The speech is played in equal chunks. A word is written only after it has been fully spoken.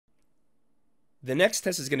The next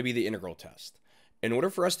test is going to be the integral test. In order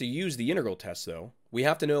for us to use the integral test, though, we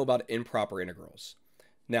have to know about improper integrals.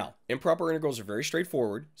 Now, improper integrals are very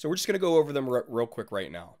straightforward, so we're just going to go over them real quick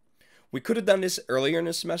right now. We could have done this earlier in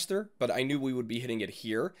the semester, but I knew we would be hitting it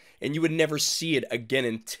here, and you would never see it again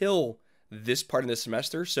until this part of the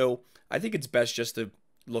semester, so I think it's best just to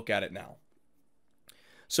look at it now.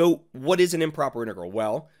 So what is an improper integral?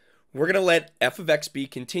 Well, we're going to let f of x be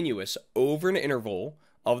continuous over an interval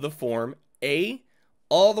of the form a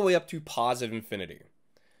all the way up to positive infinity.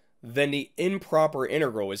 Then the improper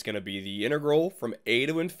integral is going to be the integral from a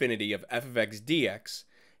to infinity of f of x dx.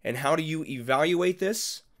 And how do you evaluate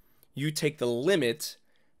this? You take the limit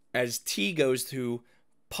as t goes to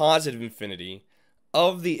positive infinity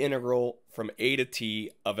of the integral from a to t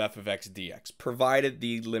of f of x dx, provided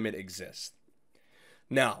the limit exists.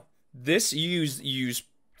 Now, this use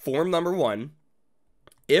form number one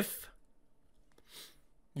if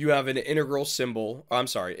you have an integral symbol,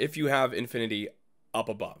 if you have infinity up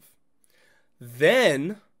above.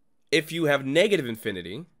 Then, if you have negative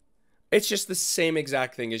infinity, it's just the same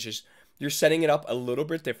exact thing. It's just you're setting it up a little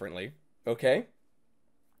bit differently, okay?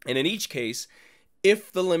 And in each case,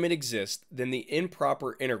 if the limit exists, then the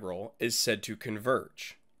improper integral is said to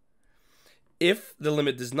converge. If the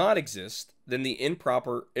limit does not exist, then the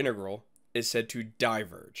improper integral is said to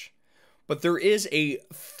diverge. But there is a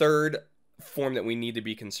third form that we need to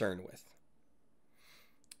be concerned with.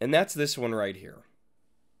 And that's this one right here.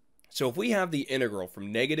 So if we have the integral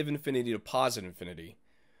from negative infinity to positive infinity,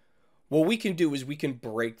 what we can do is we can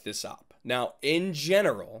break this up. Now, in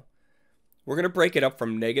general, we're going to break it up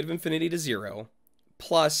from negative infinity to 0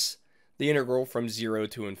 plus the integral from 0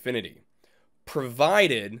 to infinity,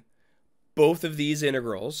 provided both of these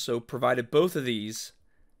integrals, so provided both of these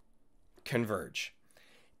converge.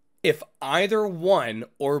 If either one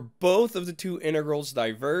or both of the two integrals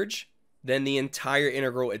diverge, then the entire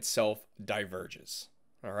integral itself diverges.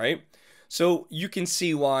 All right? So you can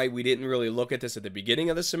see why we didn't really look at this at the beginning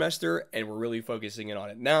of the semester and we're really focusing in on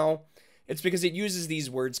it now. It's because it uses these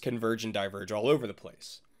words converge and diverge all over the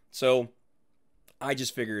place. So I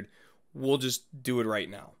just figured we'll just do it right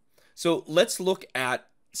now. So let's look at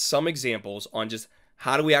some examples on just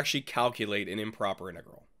how do we actually calculate an improper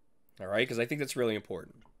integral. All right? Because I think that's really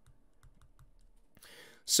important.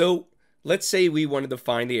 So let's say we wanted to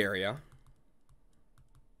find the area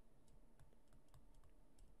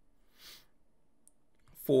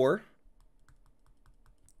for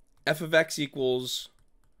f of x equals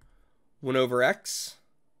 1 over x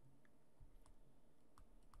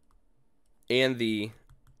and the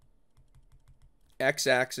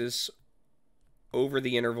x-axis over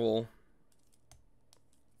the interval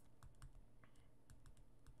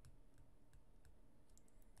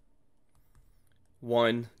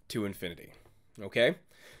 (1 to infinity). Okay?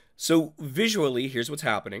 So visually, here's what's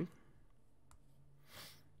happening.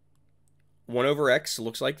 1 over x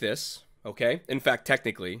looks like this, okay? In fact,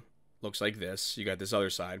 technically, looks like this. You got this other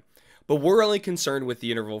side. But we're only concerned with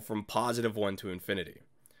the interval from positive 1 to infinity.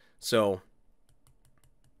 So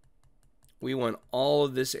we want all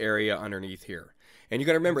of this area underneath here. And you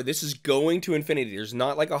got to remember, this is going to infinity. There's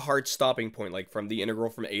not like a hard stopping point like from the integral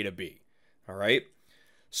from a to b, all right?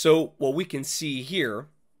 So what we can see here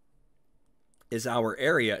is our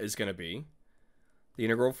area is going to be the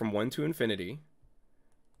integral from 1 to infinity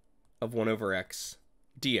of 1 over x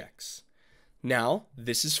dx. Now,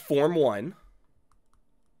 this is form 1.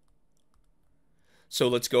 So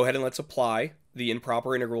let's go ahead and let's apply the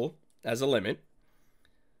improper integral as a limit.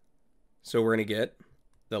 So we're going to get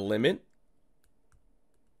the limit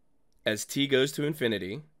as t goes to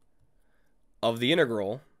infinity of the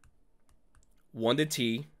integral 1 to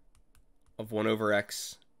t of 1 over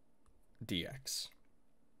x dx.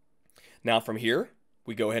 Now from here,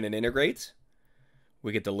 we go ahead and integrate.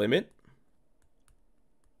 We get the limit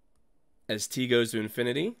as t goes to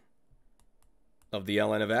infinity of the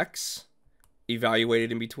ln of x,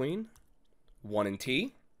 evaluated in between 1 and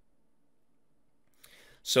t.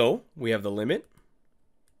 So we have the limit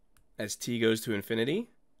as t goes to infinity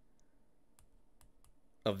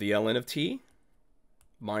of the ln of t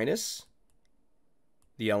minus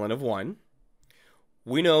the ln of 1.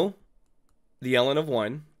 We know the ln of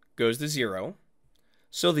 1 goes to 0.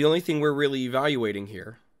 So the only thing we're really evaluating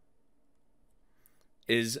here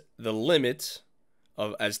is the limit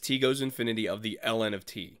of as t goes to infinity of the ln of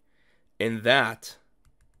t. And that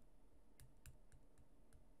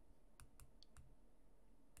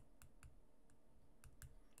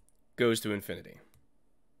goes to infinity.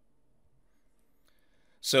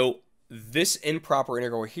 So this improper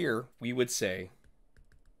integral here, we would say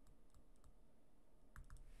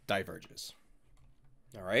diverges.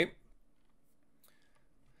 All right?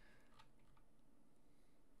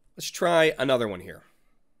 Let's try another one here.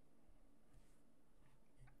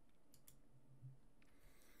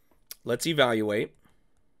 Let's evaluate.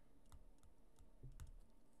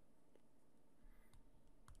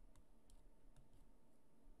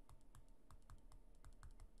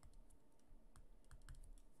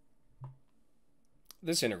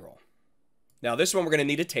 This integral. Now this one we're going to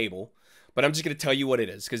need a table, but I'm just going to tell you what it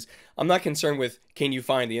is because I'm not concerned with can you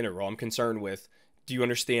find the integral. I'm concerned with do you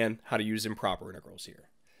understand how to use improper integrals here.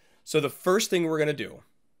 So the first thing we're going to do,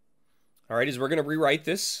 all right, is we're going to rewrite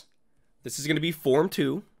this. This is going to be form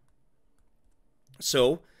 2.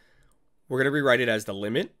 So we're going to rewrite it as the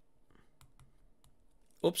limit.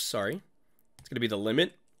 Oops, sorry. It's going to be the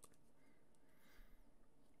limit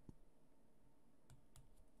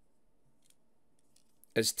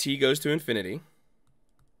as t goes to infinity.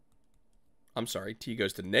 I'm sorry, t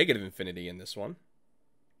goes to negative infinity in this one.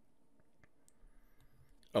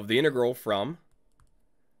 Of the integral from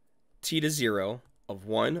t to 0 of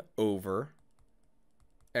 1 over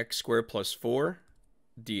x squared plus 4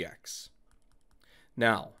 dx.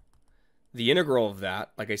 Now, the integral of that,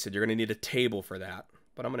 like I said, you're going to need a table for that,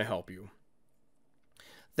 but I'm going to help you.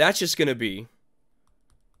 That's just going to be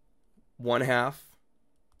 1/2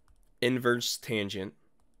 inverse tangent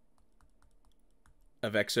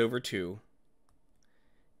of x over 2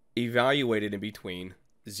 evaluated in between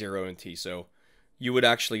 0 and t. So you would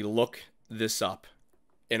actually look this up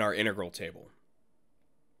in our integral table.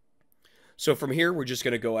 So from here, we're just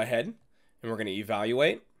going to go ahead and we're going to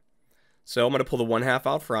evaluate. So I'm going to pull the 1/2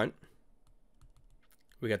 out front.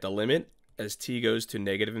 We got the limit as t goes to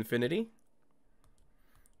negative infinity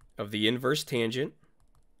of the inverse tangent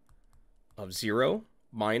of 0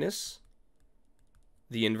 minus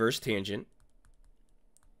the inverse tangent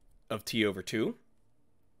of t over 2.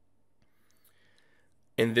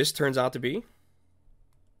 And this turns out to be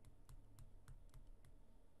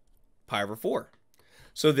pi over 4.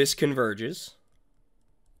 So this converges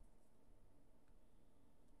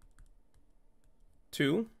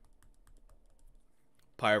to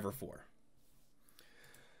pi over 4.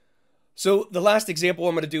 So the last example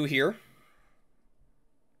I'm going to do here.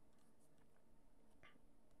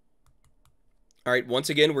 All right, once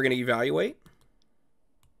again, we're going to evaluate.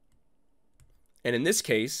 And in this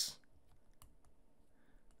case,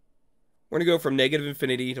 we're going to go from negative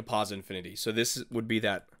infinity to positive infinity. So this would be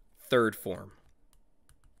that third form.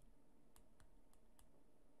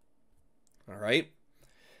 All right.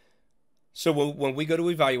 So when we go to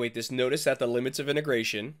evaluate this, notice that the limits of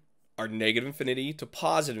integration are negative infinity to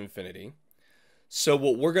positive infinity. So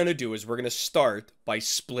what we're going to do is we're going to start by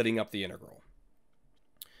splitting up the integral.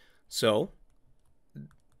 So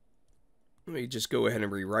let me just go ahead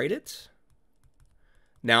and rewrite it.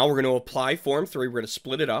 Now we're going to apply form 3. We're going to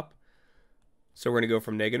split it up. So we're going to go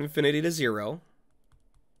from negative infinity to 0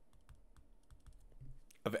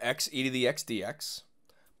 of x e to the x dx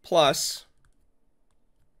plus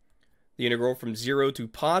the integral from 0 to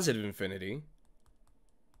positive infinity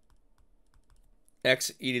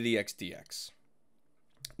x e to the x dx.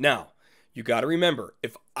 Now, you got to remember,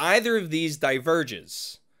 if either of these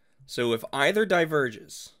diverges, so if either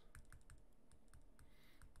diverges,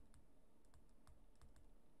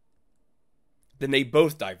 then they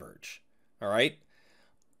both diverge. All right?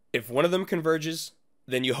 If one of them converges,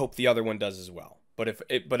 then you hope the other one does as well. But if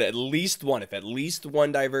at least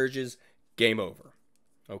one diverges, game over.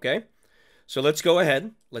 Okay? So let's go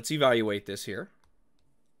ahead. Let's evaluate this here.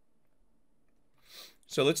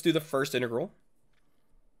 So let's do the first integral.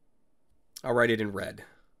 I'll write it in red.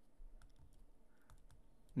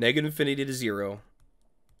 Negative infinity to 0,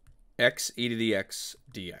 x e to the x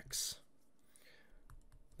dx.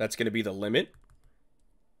 That's going to be the limit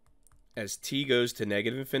as t goes to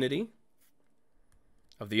negative infinity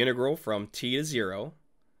of the integral from t to 0,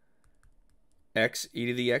 x e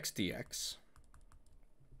to the x dx.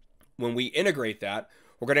 When we integrate that,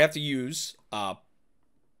 we're going to have to use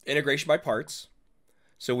integration by parts.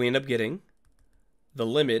 So we end up getting the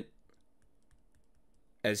limit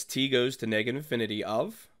as t goes to negative infinity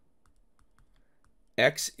of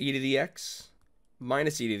x e to the x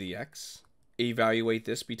minus e to the x. Evaluate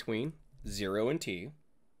this between 0 and t.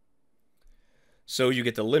 So you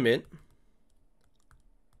get the limit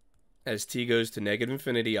as t goes to negative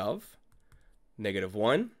infinity of negative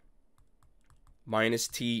 1 minus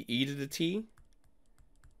t e to the t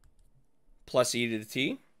plus e to the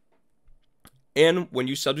t. And when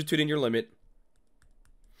you substitute in your limit,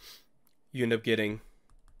 you end up getting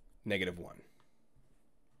negative 1.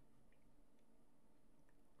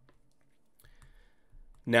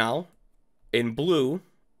 Now, in blue,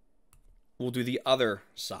 we'll do the other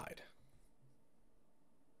side.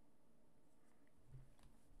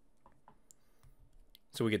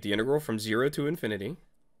 So we get the integral from 0 to infinity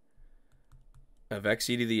of x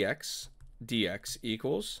e to the x dx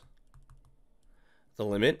equals the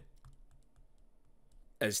limit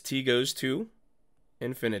as t goes to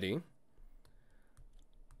infinity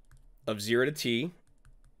of 0 to t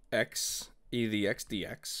x e to the x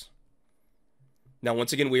dx. Now,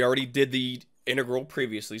 once again, we already did the integral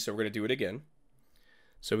previously, so we're going to do it again.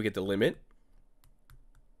 So we get the limit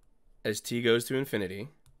as t goes to infinity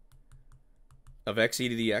of x e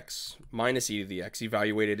to the x minus e to the x,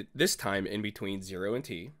 evaluated this time in between 0 and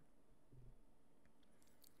t.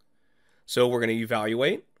 So we're going to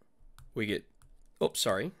evaluate. We get,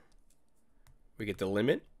 we get the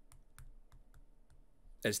limit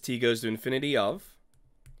as t goes to infinity of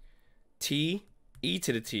t e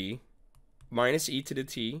to the t minus e to the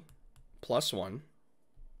t plus 1.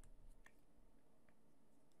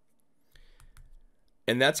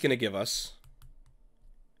 And that's going to give us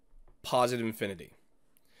positive infinity.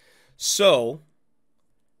 So,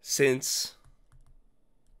 since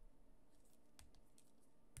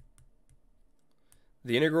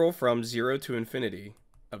the integral from 0 to infinity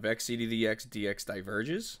of x e to the x dx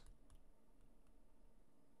diverges,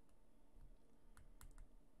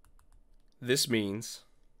 this means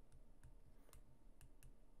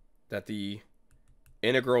that the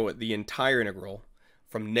entire integral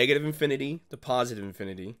from negative infinity to positive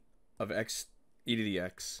infinity of x e to the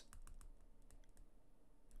x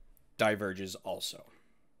diverges also.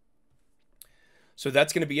 So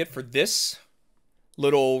that's going to be it for this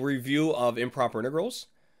little review of improper integrals.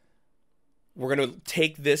 We're going to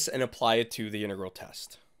take this and apply it to the integral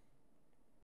test.